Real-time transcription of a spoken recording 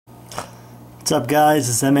What's up guys,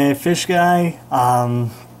 it's MA Fish Guy.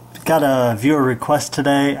 Got a viewer request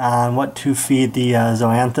today on what to feed the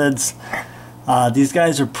zoanthids. These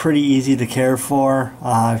guys are pretty easy to care for.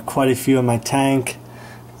 I have quite a few in my tank.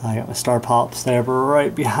 I got my star polyps there, but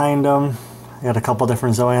right behind them I got a couple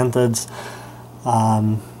different zoanthids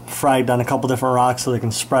fragged on a couple different rocks so they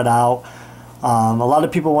can spread out. A lot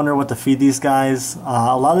of people wonder what to feed these guys.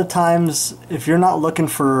 A lot of times, if you're not looking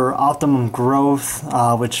for optimum growth,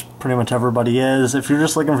 which pretty much everybody is, if you're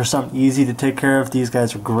just looking for something easy to take care of, these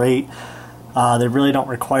guys are great. They really don't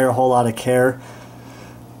require a whole lot of care.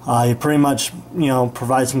 You pretty much,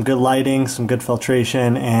 provide some good lighting, some good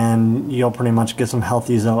filtration, and you'll pretty much get some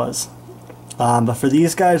healthy zoas. But for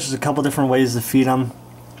these guys, there's a couple different ways to feed them.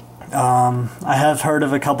 I have heard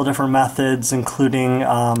of a couple different methods, including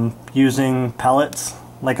using pellets,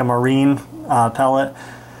 like a marine pellet,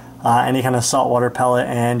 any kind of saltwater pellet,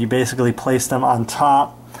 and you basically place them on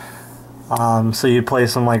top. So you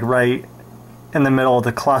place them like right in the middle of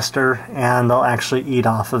the cluster, and they'll actually eat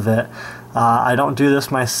off of it. I don't do this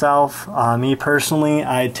myself. Me personally,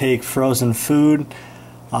 I take frozen food,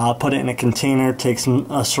 put it in a container, take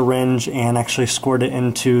a syringe, and actually squirt it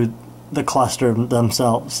into the cluster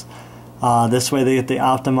themselves. This way they get the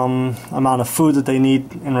optimum amount of food that they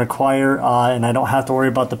need and require, and I don't have to worry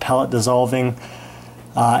about the pellet dissolving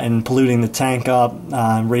and polluting the tank up,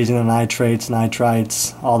 raising the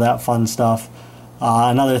nitrites, all that fun stuff.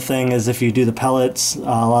 Another thing is, if you do the pellets, a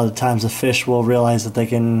lot of times the fish will realize that they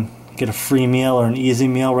can get a free meal or an easy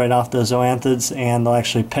meal right off the zoanthids, and they'll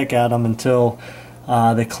actually pick at them until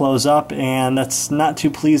they close up, and that's not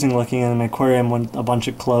too pleasing looking in an aquarium when a bunch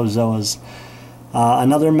of closed zoas.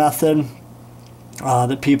 Another method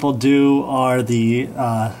that people do are the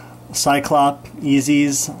Cyclop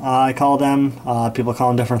Easies, I call them. People call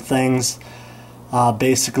them different things.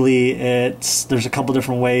 Basically, there's a couple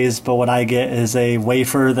different ways, but what I get is a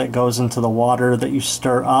wafer that goes into the water that you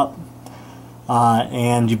stir up,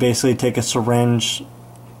 and you basically take a syringe,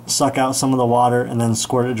 suck out some of the water, and then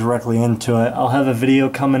squirt it directly into it. I'll have a video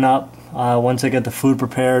coming up once I get the food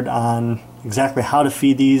prepared on exactly how to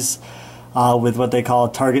feed these with what they call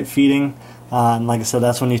target feeding. And like I said,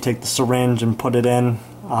 that's when you take the syringe and put it in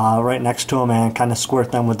right next to them and kind of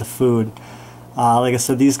squirt them with the food. Like I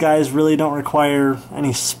said, these guys really don't require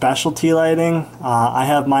any specialty lighting. I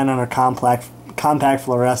have mine under compact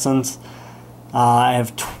fluorescence. I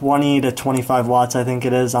have 20 to 25 watts, I think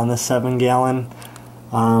it is, on this 7-gallon.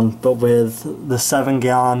 But with the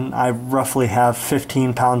 7-gallon, I roughly have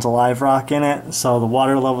 15 pounds of live rock in it, so the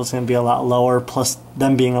water level is going to be a lot lower, plus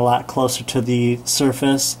them being a lot closer to the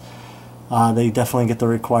surface, they definitely get the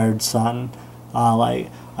required sun. I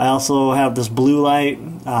also have this blue light,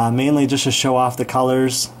 mainly just to show off the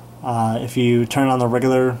colors. If you turn on the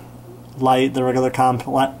regular light, the regular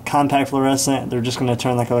compact fluorescent, they're just going to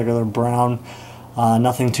turn like a regular brown.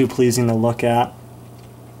 Nothing too pleasing to look at.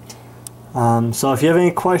 So if you have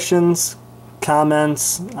any questions,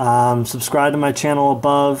 comments, subscribe to my channel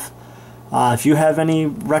above. If you have any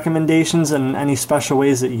recommendations and any special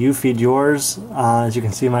ways that you feed yours, as you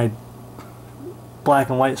can see, my black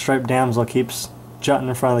and white striped damsel keeps jutting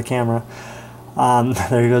in front of the camera.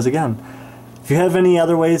 There he goes again. If you have any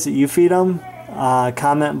other ways that you feed them,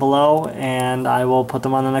 comment below and I will put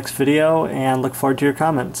them on the next video, and look forward to your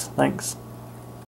comments. Thanks.